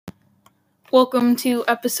Welcome to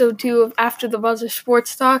episode 2 of After the Buzzer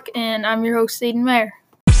Sports Talk, and I'm your host, Aiden Mayer.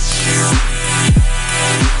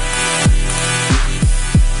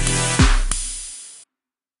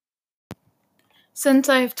 Since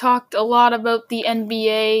I've talked a lot about the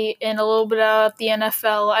NBA and a little bit about the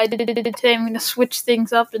NFL, today I'm going to switch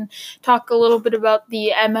things up and talk a little bit about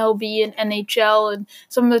the MLB and NHL and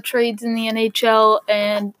some of the trades in the NHL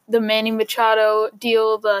and the Manny Machado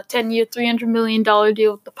deal, the 10-year, $300 million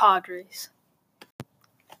deal with the Padres.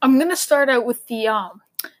 I'm going to start out with the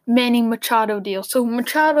Manny Machado deal. So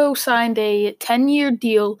Machado signed a 10-year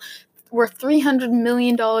deal worth $300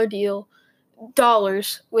 million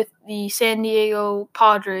with the San Diego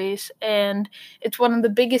Padres, and it's one of the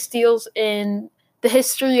biggest deals in the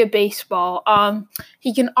history of baseball.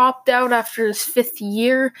 He can opt out after his 5th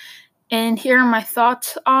year, and here are my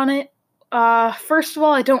thoughts on it. First of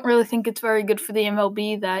all, I don't really think it's very good for the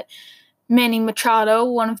MLB that Manny Machado,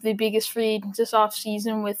 one of the biggest free agents this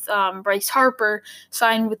offseason with Bryce Harper,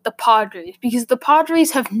 signed with the Padres because the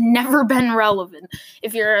Padres have never been relevant.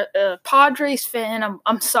 If you're a Padres fan,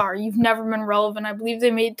 I'm sorry, you've never been relevant. I believe they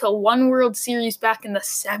made it to one World Series back in the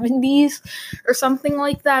 70s or something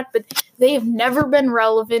like that, but they have never been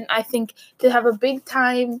relevant. I think to have a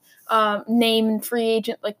big-time name and free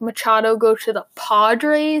agent like Machado go to the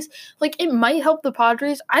Padres, it might help the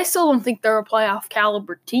Padres. I still don't think they're a playoff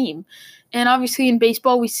caliber team. And obviously in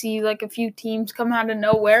baseball, we see a few teams come out of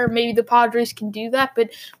nowhere. Maybe the Padres can do that, but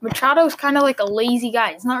Machado's kind of like a lazy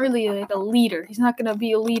guy. He's not really a leader. He's not going to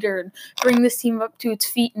be a leader and bring this team up to its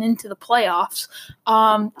feet and into the playoffs.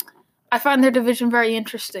 I find their division very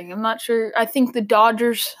interesting. I'm not sure. I think the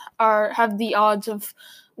Dodgers have the odds of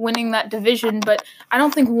winning that division, but I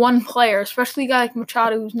don't think one player, especially a guy like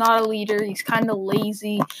Machado, who's not a leader, he's kind of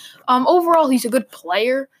lazy. Overall, he's a good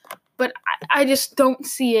player, but I just don't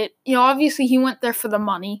see it. Obviously he went there for the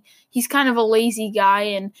money. He's kind of a lazy guy,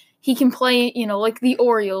 and he can play, like the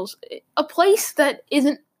Orioles, a place that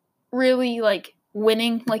isn't really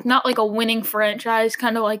winning, not like a winning franchise,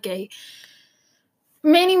 kind of like a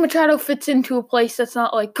Manny Machado fits into a place that's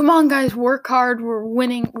not come on guys, work hard, we're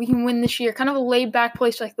winning, we can win this year. Kind of a laid-back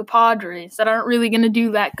place like the Padres that aren't really going to do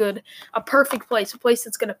that good. A perfect place, a place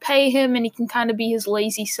that's going to pay him and he can kind of be his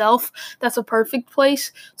lazy self. That's a perfect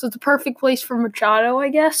place. So it's a perfect place for Machado, I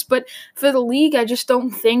guess. But for the league, I just don't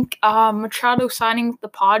think Machado signing with the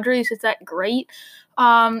Padres is that great.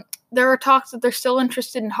 There are talks that they're still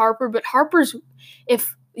interested in Harper, but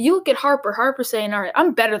if you look at Harper's saying, all right,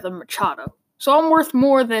 I'm better than Machado. So I'm worth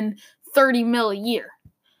more than $30 million a year.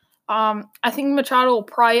 I think Machado will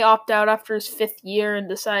probably opt out after his 5th year and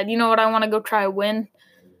decide, you know what, I want to go try a win.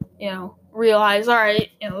 Realize, all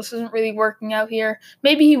right, this isn't really working out here.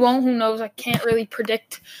 Maybe he won't. Who knows? I can't really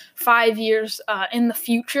predict 5 years in the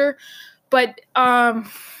future. But I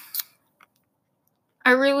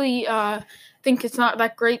really think it's not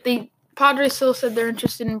that great. Padres still said they're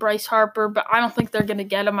interested in Bryce Harper, but I don't think they're going to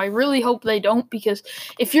get him. I really hope they don't, because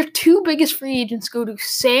if your 2 biggest free agents go to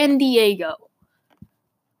San Diego,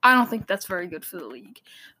 I don't think that's very good for the league.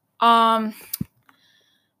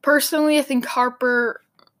 Personally, I think Harper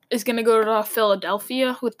is going to go to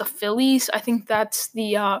Philadelphia with the Phillies. I think that's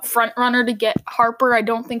the front runner to get Harper. I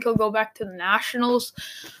don't think he'll go back to the Nationals.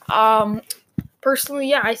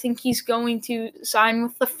 Personally, I think he's going to sign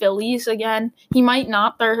with the Phillies again. He might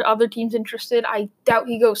not. There are other teams interested. I doubt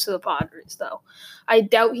he goes to the Padres, though. I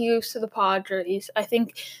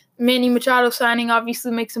think Manny Machado signing obviously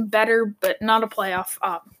makes him better, but not a playoff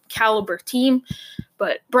caliber team.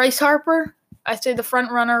 But Bryce Harper, I'd say the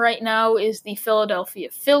front runner right now is the Philadelphia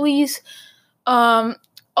Phillies.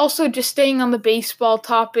 Also, just staying on the baseball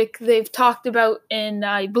topic, they've talked about, and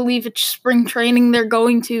I believe it's spring training, they're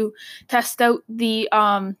going to test out the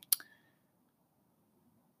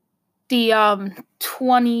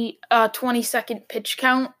 20-second pitch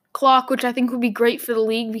count clock, which I think would be great for the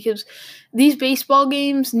league because these baseball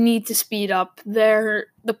games need to speed up. The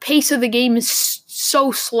pace of the game is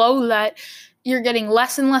so slow that you're getting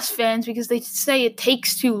less and less fans because they say it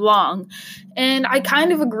takes too long. And I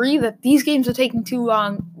kind of agree that these games are taking too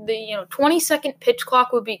long. The 20-second pitch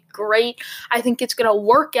clock would be great. I think it's going to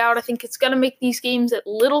work out. I think it's going to make these games a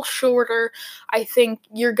little shorter. I think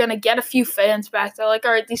you're going to get a few fans back. They're like,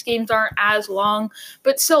 all right, these games aren't as long.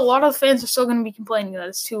 But still, a lot of the fans are still going to be complaining that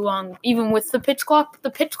it's too long, even with the pitch clock. But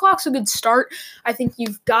the pitch clock's a good start. I think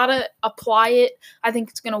you've got to apply it. I think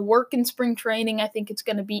it's going to work in spring training. I think it's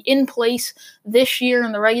going to be in place this year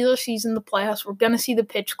in the regular season, the playoffs. We're going to see the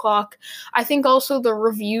pitch clock. I think also the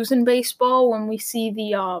reviews in baseball, when we see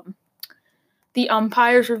the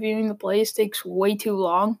umpires reviewing the plays, takes way too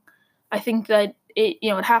long. I think that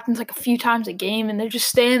it happens like a few times a game, and they're just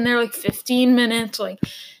staying there like 15 minutes. Like,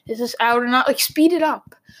 is this out or not? Like, speed it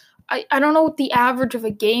up. I don't know what the average of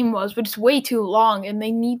a game was, but it's way too long, and they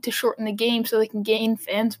need to shorten the game so they can gain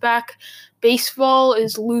fans back. Baseball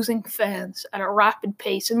is losing fans at a rapid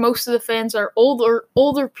pace, and most of the fans are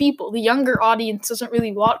older people. The younger audience doesn't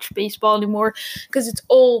really watch baseball anymore because it's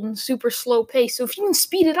old and super slow pace. So if you can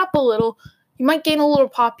speed it up a little, you might gain a little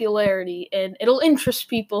popularity, and it'll interest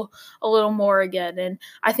people a little more again. And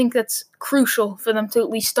I think that's crucial for them to at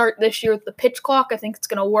least start this year with the pitch clock. I think it's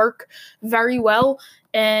going to work very well,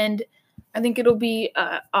 and I think it'll be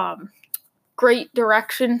a great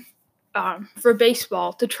direction for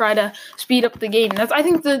baseball to try to speed up the game. I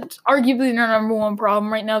think that's arguably their number one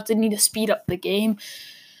problem right now is they need to speed up the game.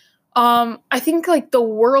 I think like the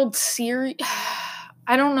World Series,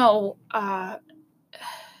 I don't know.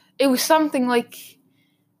 It was something like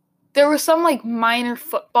there was some like minor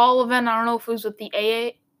football event. I don't know if it was with the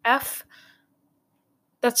AAF.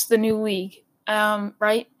 That's the new league,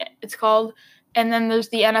 right? It's called. And then there's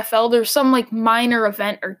the NFL. There's some like minor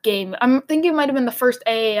event or game. I'm thinking it might have been the first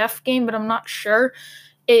AAF game, but I'm not sure.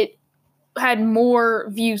 It had more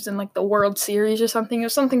views than like the World Series or something. It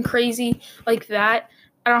was something crazy like that.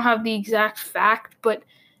 I don't have the exact fact, but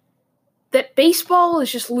that baseball is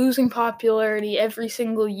just losing popularity every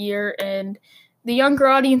single year, and the younger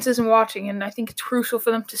audience isn't watching, and I think it's crucial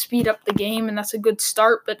for them to speed up the game, and that's a good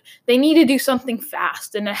start, but they need to do something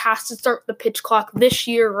fast, and it has to start the pitch clock this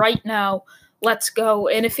year, right now. Let's go.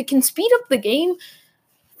 And if it can speed up the game,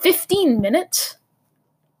 15 minutes,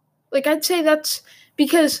 like I'd say that's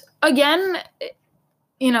because, again,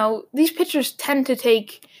 these pitchers tend to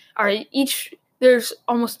take, all right, there's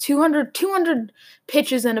almost 200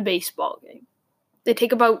 pitches in a baseball game. They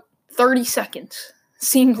take about 30 seconds.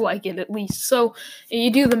 Seems like it, at least. So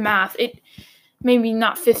you do the math. It maybe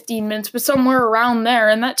not 15 minutes, but somewhere around there,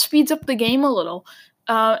 and that speeds up the game a little.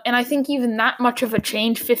 And I think even that much of a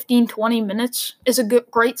change, 15, 20 minutes, is a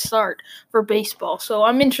great start for baseball. So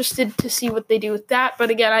I'm interested to see what they do with that. But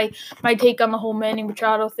again, my take on the whole Manny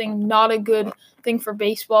Machado thing, not a good thing for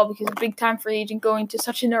baseball because a big-time free agent going to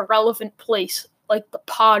such an irrelevant place like the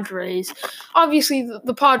Padres. Obviously,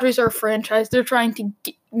 the Padres are a franchise. They're trying to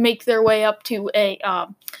make their way up to a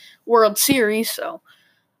World Series. So,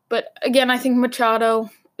 but again, I think Machado,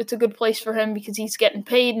 it's a good place for him because he's getting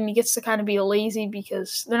paid and he gets to kind of be a lazy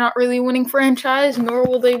because they're not really a winning franchise, nor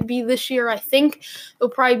will they be this year. I think they'll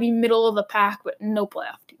probably be middle of the pack, but no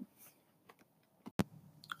playoff team.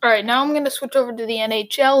 All right, now I'm going to switch over to the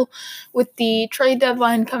NHL with the trade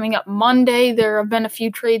deadline coming up Monday. There have been a few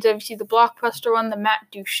trades. Obviously, the blockbuster one, the Matt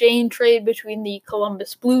Duchene trade between the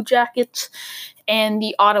Columbus Blue Jackets and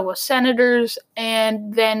the Ottawa Senators.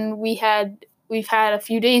 And then we've had a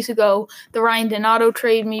few days ago the Ryan Donato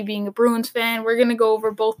trade, me being a Bruins fan. We're going to go over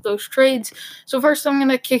both those trades. So first, I'm going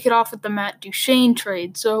to kick it off with the Matt Duchene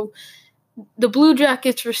trade. So the Blue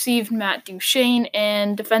Jackets received Matt Duchene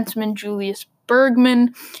and defenseman Julius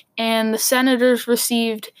Bergman, and the Senators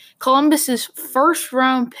received Columbus's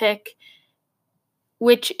first-round pick,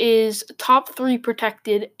 which is top 3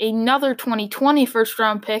 protected, another 2020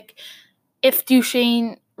 first-round pick if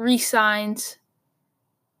Duchene resigns.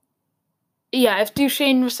 If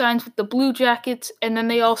Duchene resigns with the Blue Jackets, and then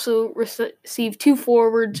they also receive 2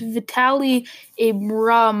 forwards, Vitaly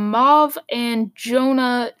Abramov and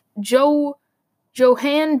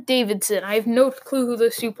Johan Davidson. I have no clue who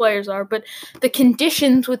those 2 players are, but the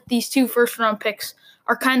conditions with these 2 first-round picks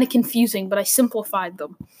are kind of confusing, but I simplified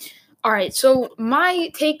them. All right, so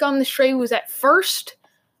my take on this trade was at first,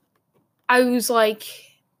 I was like,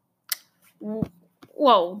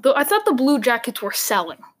 whoa, I thought the Blue Jackets were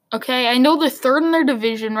selling. Okay, I know they're third in their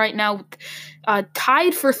division right now,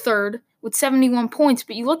 tied for third with 71 points,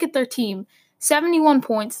 but you look at their team, 71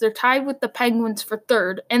 points, they're tied with the Penguins for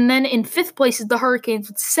third, and then in 5th place is the Hurricanes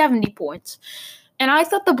with 70 points. And I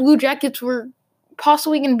thought the Blue Jackets were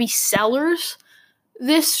possibly going to be sellers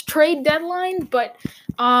this trade deadline, but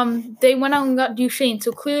they went out and got Duchene,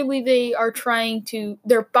 so clearly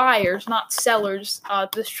they're buyers, not sellers,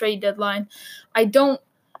 this trade deadline. I don't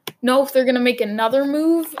know if they're going to make another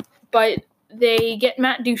move, but they get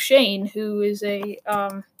Matt Duchene, who is a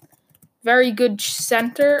very good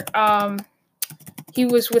center. He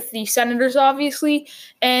was with the Senators, obviously,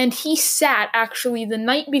 and he sat, actually, the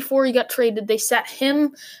night before he got traded, they sat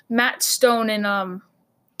him, Matt Stone, and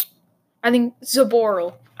I think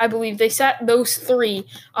Zaboral. I believe they sat those 3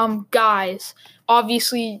 guys.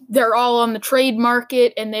 Obviously, they're all on the trade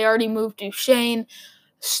market, and they already moved Duchene.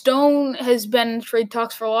 Stone has been in trade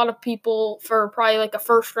talks for a lot of people for probably like a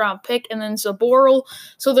first-round pick, and then Zaboral.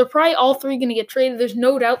 So they're probably all 3 going to get traded. There's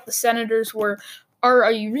no doubt the Senators were are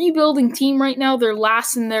a rebuilding team right now. They're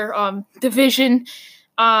last in their division,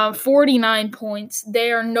 49 points.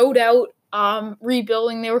 They are no doubt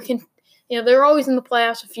rebuilding. They were always in the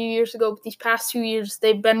playoffs a few years ago, but these past 2 years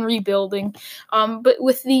they've been rebuilding. But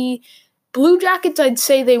with the Blue Jackets, I'd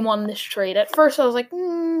say they won this trade. At first, I was like,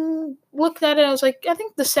 looked at it, I was like, I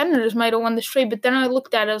think the Senators might have won this trade. But then I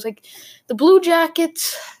looked at it, I was like, the Blue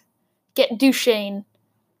Jackets get Duchene,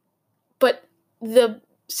 but the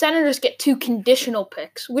Senators get 2 conditional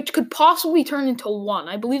picks, which could possibly turn into 1.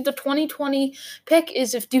 I believe the 2020 pick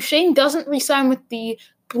is if Duchene doesn't re-sign with the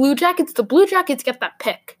Blue Jackets get that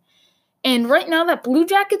pick. And right now, that Blue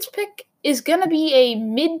Jackets pick is going to be a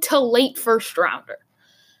mid to late first rounder.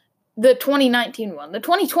 The 2019 one. The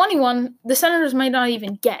 2020 one, the Senators might not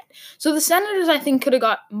even get. So the Senators, I think, could have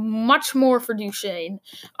got much more for Duchene,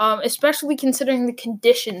 especially considering the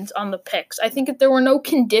conditions on the picks. I think if there were no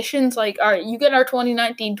conditions, like, all right, you get our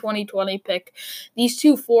 2019-2020 pick, these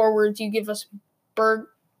 2 forwards, you give us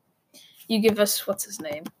what's his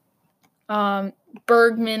name?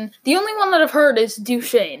 Bergman. The only one that I've heard is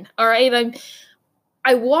Duchene, all right?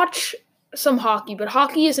 I watch some hockey, but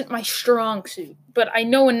hockey isn't my strong suit. But I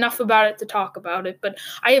know enough about it to talk about it. But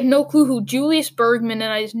I have no clue who Julius Bergman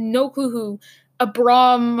and I have no clue who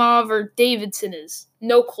Abramov or Davidson is.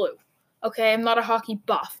 No clue. Okay, I'm not a hockey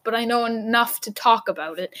buff, but I know enough to talk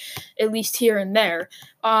about it, at least here and there.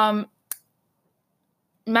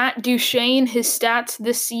 Matt Duchene, his stats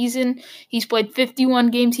this season, he's played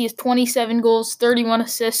 51 games. He has 27 goals, 31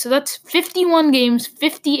 assists. So that's 51 games,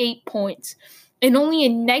 58 points. And only a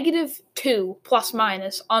 -2 plus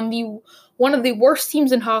minus on one of the worst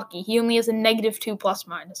teams in hockey. He only has a -2 plus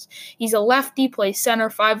minus. He's a lefty, plays center,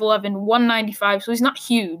 5'11", 195, so he's not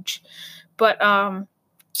huge. But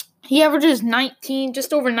he averages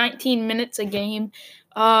just over 19 minutes a game.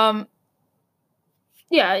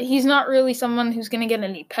 Yeah, he's not really someone who's going to get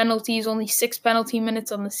any penalties, only 6 penalty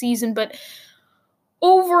minutes on the season. But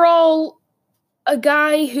overall, a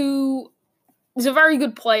guy who is a very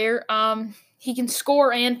good player. He can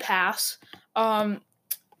score and pass.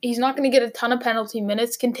 He's not going to get a ton of penalty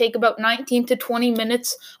minutes. Can take about 19 to 20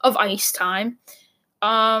 minutes of ice time.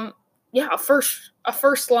 A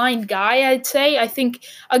first line guy, I'd say. I think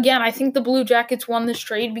the Blue Jackets won this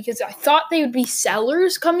trade because I thought they would be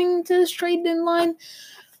sellers coming into this trade deadline.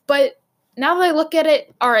 But now that I look at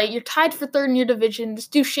it, all right, you're tied for third in your division. This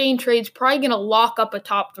Duchene trade's probably going to lock up a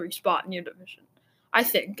top 3 spot in your division. I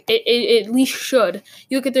think. It at least should.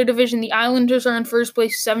 You look at their division, the Islanders are in first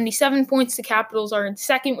place with 77 points. The Capitals are in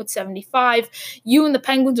second with 75. You and the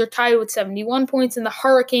Penguins are tied with 71 points, and the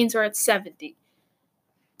Hurricanes are at 70.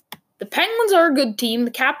 The Penguins are a good team.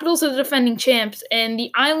 The Capitals are the defending champs, and the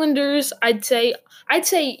Islanders, I'd say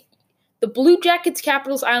the Blue Jackets,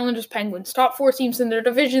 Capitals, Islanders, Penguins, top 4 teams in their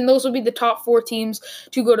division. Those will be the top 4 teams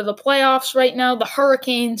to go to the playoffs right now. The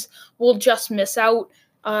Hurricanes will just miss out.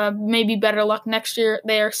 Maybe better luck next year.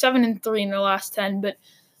 They are 7-3 in their last 10, but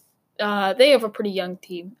they have a pretty young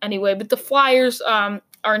team anyway. But the Flyers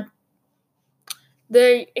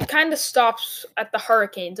it kind of stops at the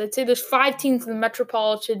Hurricanes. I'd say there's 5 teams in the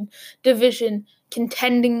Metropolitan Division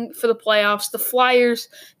contending for the playoffs. The Flyers,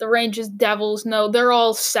 the Rangers, Devils, no, they're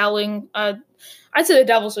all selling. I'd say the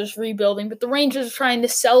Devils are just rebuilding, but the Rangers are trying to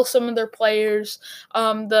sell some of their players.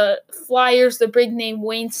 The Flyers, the big name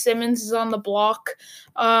Wayne Simmons is on the block.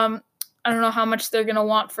 I don't know how much they're going to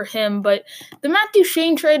want for him, but the Matt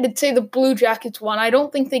Duchene trade, I'd say the Blue Jackets won. I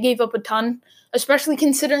don't think they gave up a ton, especially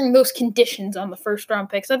considering those conditions on the first-round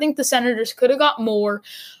picks. I think the Senators could have got more.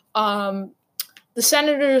 The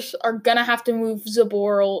Senators are going to have to move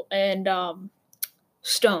Zaboral and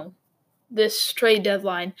Stone this trade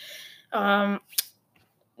deadline.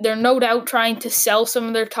 They're no doubt trying to sell some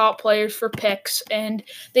of their top players for picks, and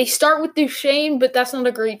they start with Duchene, but that's not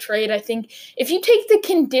a great trade. I think if you take the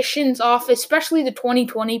conditions off, especially the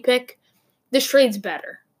 2020 pick, this trade's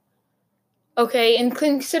better. Okay, and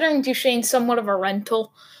considering Duchene's somewhat of a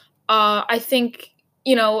rental, I think,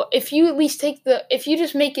 if you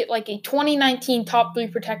just make it like a 2019 top 3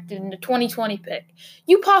 protected and a 2020 pick,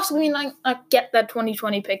 you possibly might not get that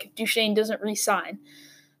 2020 pick if Duchene doesn't re-sign.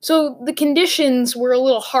 So the conditions were a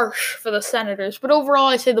little harsh for the Senators, but overall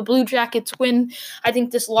I say the Blue Jackets win. I think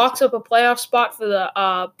this locks up a playoff spot for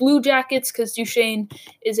the Blue Jackets because Duchene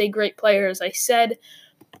is a great player, as I said.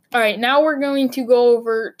 All right, now we're going to go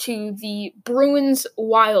over to the Bruins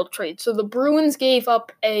Wild trade. So the Bruins gave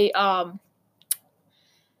up a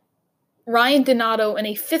Ryan Donato and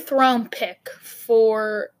a 5th-round pick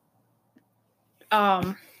for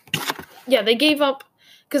they gave up,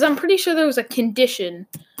 because I'm pretty sure there was a condition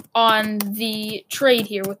on the trade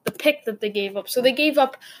here with the pick that they gave up. So they gave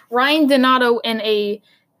up Ryan Donato and they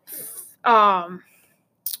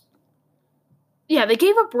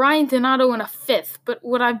gave up Ryan Donato in a 5th. But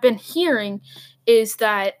what I've been hearing is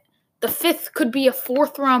that the 5th could be a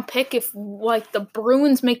 4th-round pick if, like, the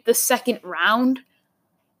Bruins make the 2nd round.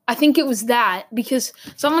 I think it was that, because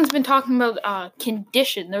someone's been talking about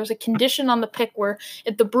condition. There was a condition on the pick where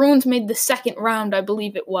if the Bruins made the 2nd round, I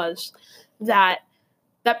believe it was, that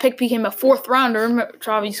pick became a 4th rounder, which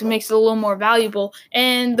obviously makes it a little more valuable.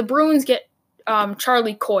 And the Bruins get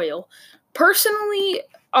Charlie Coyle. Personally,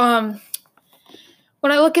 when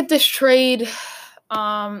I look at this trade,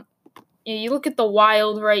 you look at the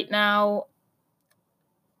Wild right now,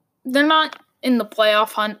 they're not in the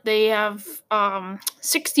playoff hunt. They have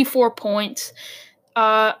 64 points.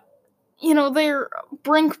 They're a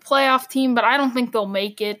brink playoff team, but I don't think they'll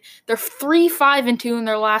make it. They're 3-5-2 in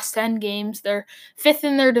their last 10 games. They're 5th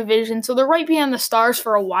in their division, so they're right behind the Stars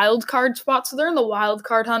for a wild card spot. So they're in the wild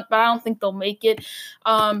card hunt, but I don't think they'll make it.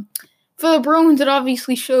 For the Bruins, it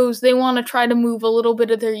obviously shows they want to try to move a little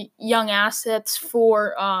bit of their young assets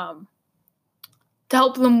for to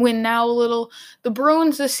help them win now a little. The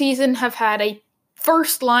Bruins this season have had a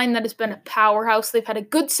first line that has been a powerhouse. They've had a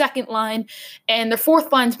good second line, and their 4th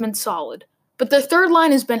line's been solid. But their 3rd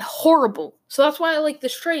line has been horrible. So that's why I like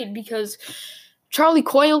this trade, because Charlie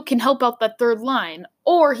Coyle can help out that 3rd line.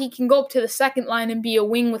 Or he can go up to the 2nd line and be a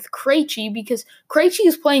wing with Krejci, because Krejci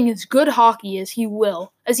is playing as good hockey as he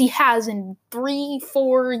has in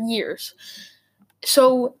 3-4 years.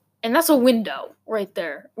 So, and that's a window right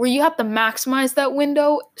there, where you have to maximize that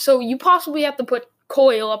window. So you possibly have to put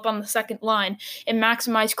Coyle up on the 2nd line and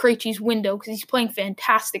maximize Krejci's window, because he's playing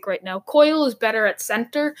fantastic right now. Coyle is better at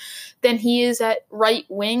center than he is at right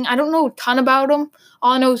wing. I don't know a ton about him.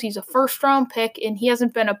 All I know is he's a 1st-round pick, and he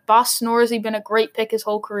hasn't been a bust, nor has he been a great pick his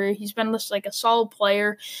whole career. He's been just like a solid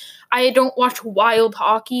player. I don't watch Wild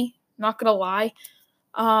hockey, not gonna lie.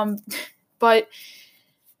 But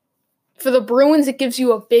for the Bruins, it gives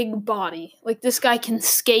you a big body. Like, this guy can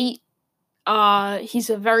skate.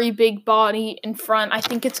 He's a very big body in front. I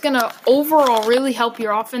think it's going to overall really help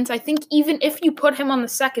your offense. I think even if you put him on the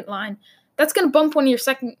 2nd line, that's going to bump one of your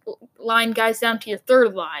 2nd line guys down to your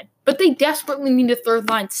 3rd line. But they desperately need a 3rd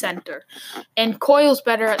line center. And Coyle's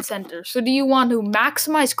better at center. So do you want to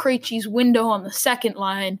maximize Krejci's window on the 2nd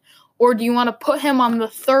line, or do you want to put him on the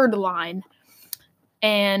 3rd line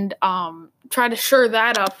and try to shore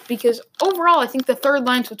that up? Because overall, I think the 3rd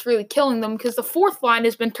line's what's really killing them, because the 4th line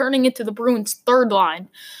has been turning into the Bruins' 3rd line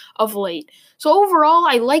of late. So overall,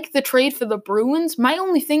 I like the trade for the Bruins. My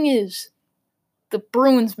only thing is the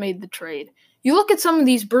Bruins made the trade. You look at some of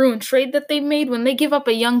these Bruins trade that they made when they give up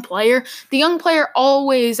a young player, the young player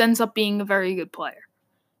always ends up being a very good player.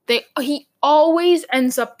 He always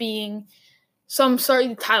ends up being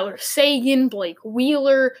Tyler Seguin, Blake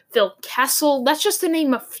Wheeler, Phil Kessel. That's just to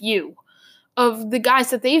name a few of the guys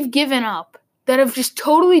that they've given up that have just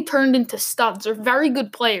totally turned into studs or very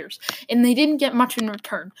good players, and they didn't get much in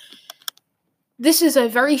return. This is a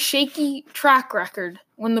very shaky track record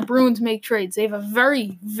when the Bruins make trades. They have a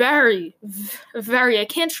very, very, very, I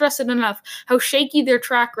can't stress it enough, how shaky their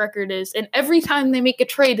track record is. And every time they make a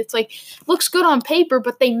trade, it's like, looks good on paper,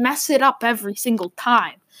 but they mess it up every single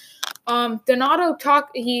time. Donato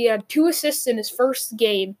he had 2 assists in his first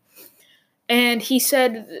game, and he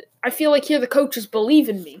said, I feel like here the coaches believe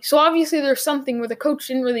in me. So obviously there's something where the coach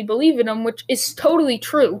didn't really believe in him, which is totally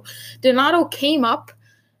true. Donato came up,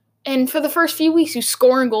 and for the first few weeks he's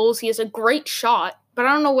scoring goals. He has a great shot, but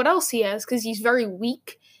I don't know what else he has, because he's very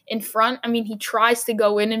weak in front. I mean, he tries to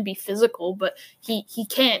go in and be physical, but he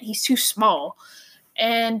can't. He's too small.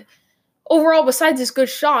 And overall, besides his good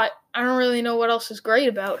shot, I don't really know what else is great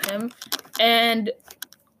about him. And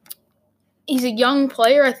he's a young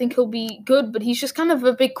player. I think he'll be good, but he's just kind of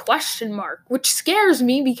a big question mark, which scares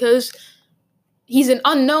me because he's an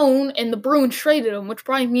unknown and the Bruins traded him, which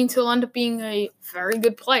probably means he'll end up being a very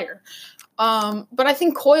good player. But I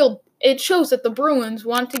think Coyle, it shows that the Bruins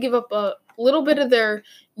want to give up a little bit of their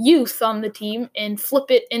youth on the team and flip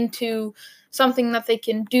it into something that they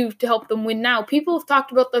can do to help them win now. People have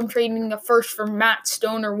talked about them trading a first for Matt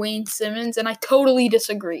Stone or Wayne Simmons, and I totally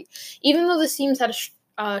disagree. Even though this team's had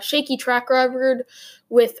a shaky track record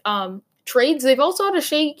with trades, they've also had a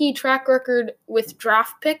shaky track record with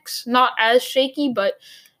draft picks. Not as shaky, but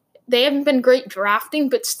they haven't been great drafting,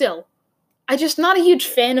 but still. I'm just not a huge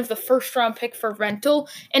fan of the first-round pick for rental,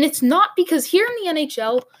 and it's not because here in the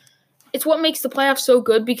NHL, it's what makes the playoffs so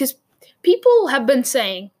good, because people have been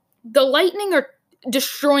saying the Lightning are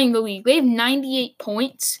destroying the league. They have 98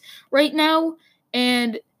 points right now,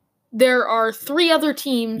 and there are 3 other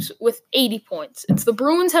teams with 80 points. It's the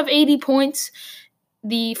Bruins have 80 points,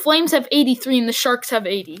 the Flames have 83, and the Sharks have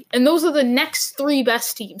 80. And those are the next 3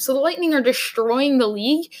 best teams. So the Lightning are destroying the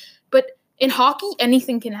league, but in hockey,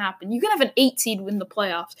 anything can happen. You can have an 8 seed win the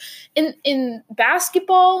playoffs. In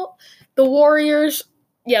basketball, the Warriors,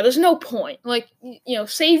 there's no point.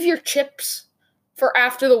 Save your chips for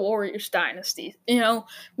after the Warriors dynasty.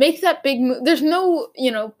 Make that big move. There's no,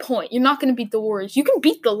 point. You're not going to beat the Warriors. You can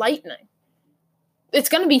beat the Lightning. It's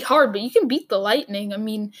going to be hard, but you can beat the Lightning. I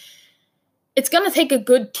mean, it's going to take a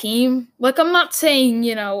good team. I'm not saying,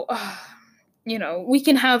 we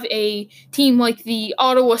can have a team like the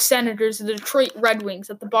Ottawa Senators and the Detroit Red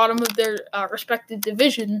Wings at the bottom of their respective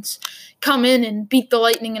divisions come in and beat the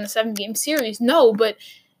Lightning in a 7-game series. No, but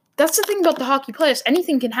that's the thing about the hockey playoffs.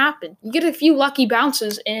 Anything can happen. You get a few lucky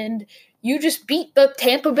bounces and you just beat the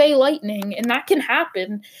Tampa Bay Lightning, and that can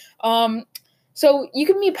happen. So you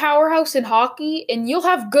can be a powerhouse in hockey and you'll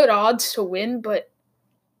have good odds to win, but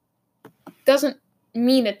doesn't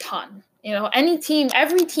mean a ton. Any team,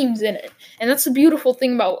 every team's in it. And that's the beautiful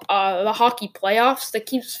thing about the hockey playoffs that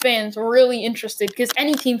keeps fans really interested, because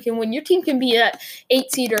any team can win. Your team can be at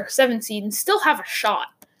 8 seed or 7 seed and still have a shot.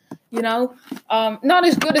 Not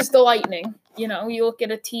as good as the Lightning. You look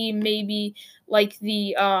at a team maybe like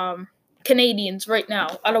the Canadians right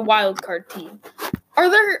now, at a wild card team. Are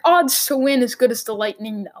their odds to win as good as the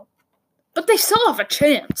Lightning? No. But they still have a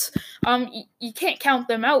chance. You can't count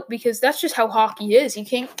them out, because that's just how hockey is. You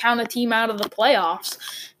can't count a team out of the playoffs.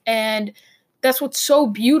 And that's what's so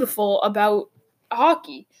beautiful about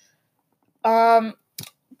hockey. But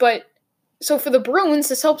so for the Bruins,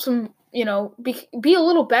 this helps them, be a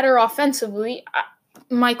little better offensively.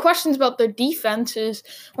 My questions about their defense is,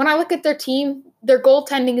 when I look at their team, their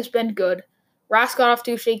goaltending has been good. Rask got off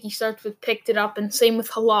to a shaky start, but picked it up, and same with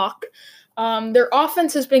Halak. Their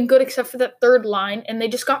offense has been good except for that third line, and they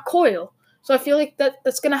just got Coyle. So I feel like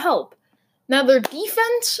that's going to help. Now, their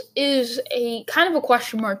defense is a kind of a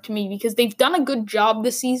question mark to me, because they've done a good job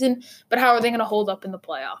this season, but how are they going to hold up in the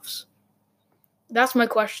playoffs? That's my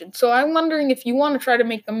question. So I'm wondering if you want to try to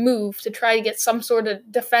make a move to try to get some sort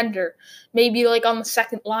of defender, maybe on the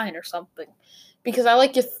second line or something. Because I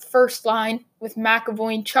like your first line with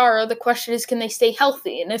McAvoy and Chara. The question is, can they stay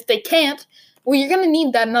healthy? And if they can't, well, you're going to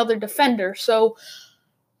need that another defender. So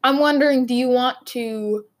I'm wondering, do you want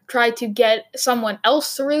to try to get someone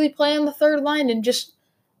else to really play on the third line, and just,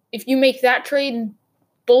 if you make that trade and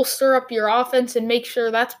bolster up your offense and make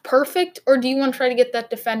sure that's perfect? Or do you want to try to get that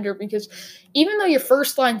defender? Because even though your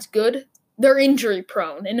first line's good, they're injury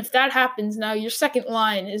prone. And if that happens, now your second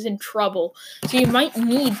line is in trouble. So you might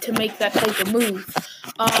need to make that type of move.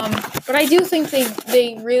 But I do think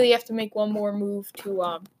they really have to make one more move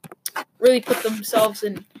to really put themselves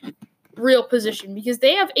in real position, because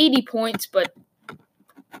they have 80 points, but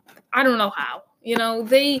I don't know how.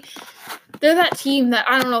 They're that team that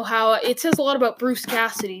I don't know how. It says a lot about Bruce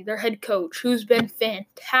Cassidy, their head coach, who's been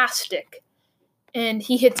fantastic. And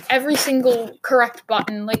he hits every single correct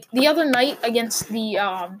button. Like the other night against the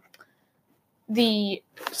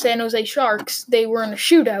San Jose Sharks, they were in a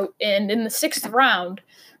shootout, and in the 6th round,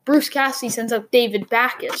 Bruce Cassidy sends out David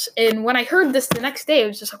Backes. And when I heard this the next day, I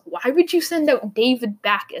was just like, why would you send out David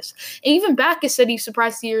Backes? And even Backes said he's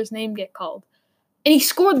surprised to hear his name get called. And he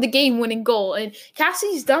scored the game-winning goal. And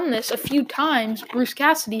Cassidy's done this a few times, Bruce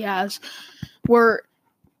Cassidy has, where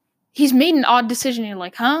he's made an odd decision. You're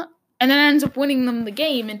like, huh? And then ends up winning them the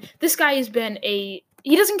game. And this guy has been he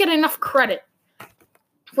doesn't get enough credit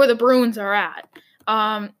where the Bruins are at.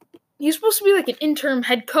 He's supposed to be like an interim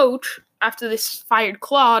head coach after this fired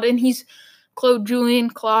Claude, and he's Claude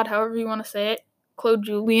Julien, however you want to say it, Claude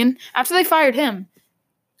Julien. After they fired him,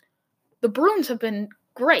 the Bruins have been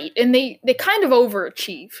great, and they kind of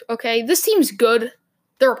overachieve, okay? This team's good.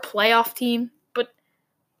 They're a playoff team, but,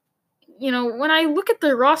 when I look at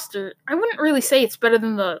their roster, I wouldn't really say it's better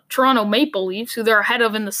than the Toronto Maple Leafs, who they're ahead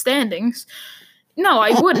of in the standings. No,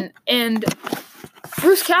 I wouldn't, and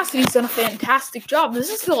Bruce Cassidy's done a fantastic job.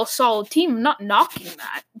 This is still a solid team. I'm not knocking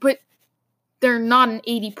that, but they're not an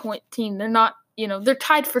 80-point team. They're not, they're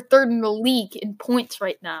tied for 3rd in the league in points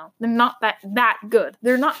right now. They're not that good.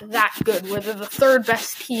 They're not that good, where they're the 3rd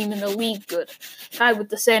best team in the league good, tied with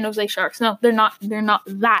the San Jose Sharks. No, they're not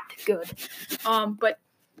that good. But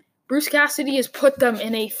Bruce Cassidy has put them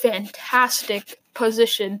in a fantastic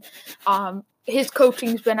position. His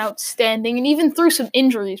coaching's been outstanding, and even through some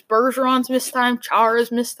injuries, Bergeron's missed time,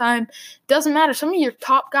 Chara's missed time. Doesn't matter. Some of your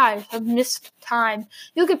top guys have missed time.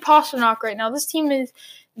 You look at Pastrnak right now. This team is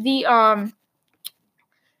the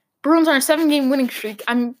Bruins are on a 7-game winning streak.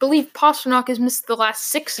 I believe Pastrnak has missed the last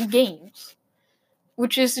 6 games,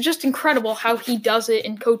 which is just incredible how he does it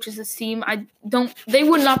and coaches his team. They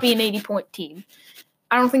would not be an 80-point team.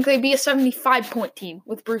 I don't think they'd be a 75-point team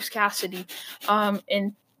with Bruce Cassidy.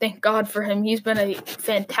 And thank God for him. He's been a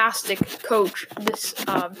fantastic coach this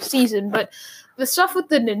season. But the stuff with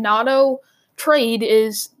the Donato trade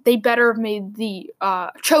is they better have made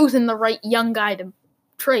chosen the right young guy to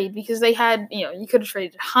trade, because they had, you could have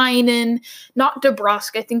traded Heinen, not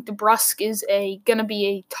DeBrusk. I think DeBrusk is going to be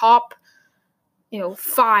a top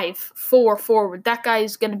 5-4 forward. That guy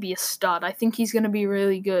is going to be a stud. I think he's going to be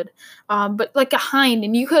really good. But like a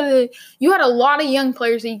Heinen, you had a lot of young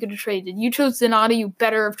players that you could have traded. You chose Donato. You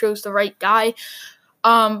better have chose the right guy.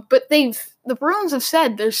 But the Bruins have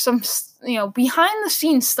said there's some behind the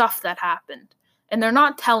scenes stuff that happened, and they're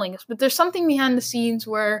not telling us. But there's something behind the scenes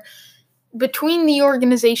where between the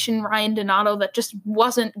organization, Ryan Donato, that just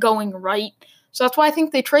wasn't going right. So that's why I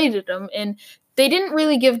think they traded him. And they didn't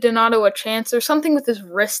really give Donato a chance. There's something with his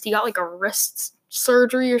wrist. He got like a wrist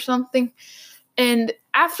surgery or something. And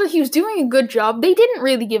after he was doing a good job, they didn't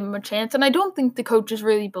really give him a chance. And I don't think the coaches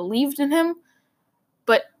really believed in him.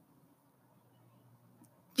 But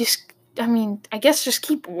I guess just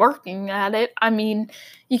keep working at it.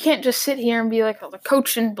 You can't just sit here and be like, oh, the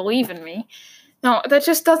coach didn't believe in me. No, that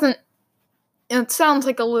just doesn't. It sounds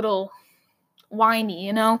like a little whiny,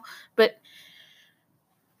 But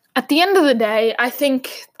at the end of the day, I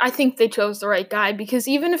think they chose the right guy, because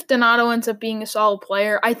even if Donato ends up being a solid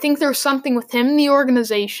player, I think there's something with him and the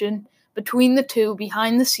organization, between the two,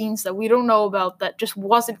 behind the scenes, that we don't know about, that just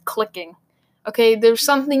wasn't clicking. Okay, there's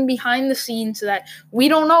something behind the scenes that we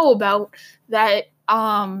don't know about that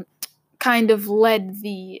kind of led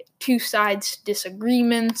the two sides to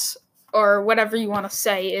disagreements, or whatever you want to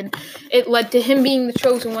say, and it led to him being the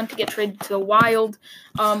chosen one to get traded to the Wild.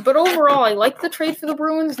 But overall, I like the trade for the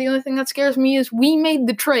Bruins. The only thing that scares me is we made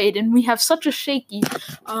the trade, and we have such a shaky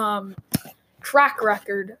track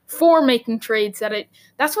record for making trades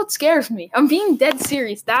that's what scares me. I'm being dead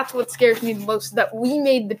serious. That's what scares me the most, that we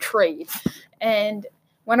made the trade. And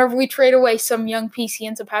whenever we trade away some young piece, he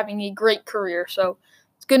ends up having a great career. So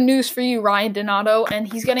it's good news for you, Ryan Donato, and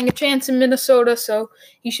he's getting a chance in Minnesota, so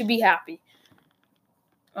he should be happy.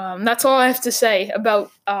 That's all I have to say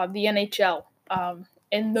about the NHL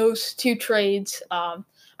in those two trades.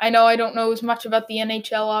 I know I don't know as much about the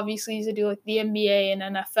NHL, obviously, as I do like the NBA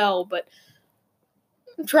and NFL, but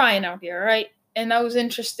I'm trying out here, right? And that was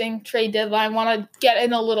interesting. Trade deadline. I want to get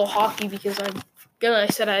in a little hockey, because I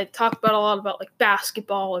said I talk about a lot about like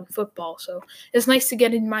basketball and football, so it's nice to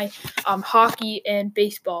get in my hockey and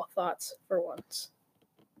baseball thoughts for once.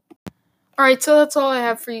 All right, so that's all I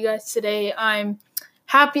have for you guys today. I'm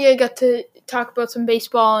happy I got to talk about some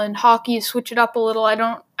baseball and hockey, switch it up a little. I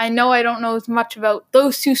know I don't know as much about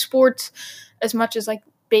those two sports as much as like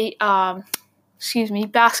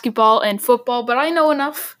basketball and football, but I know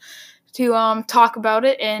enough to talk about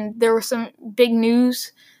it. And there was some big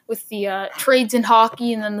news with the trades in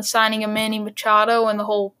hockey, and then the signing of Manny Machado and the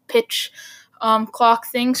whole pitch clock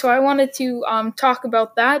thing. So I wanted to talk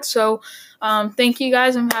about that. So thank you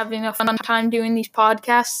guys. I'm having a fun time doing these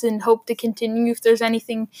podcasts, and hope to continue. If there's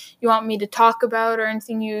anything you want me to talk about, or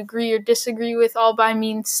anything you agree or disagree with, all by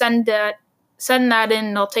means send that in,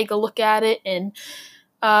 and I'll take a look at it and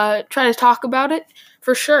try to talk about it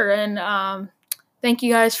for sure. And thank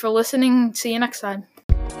you guys for listening. See you next time.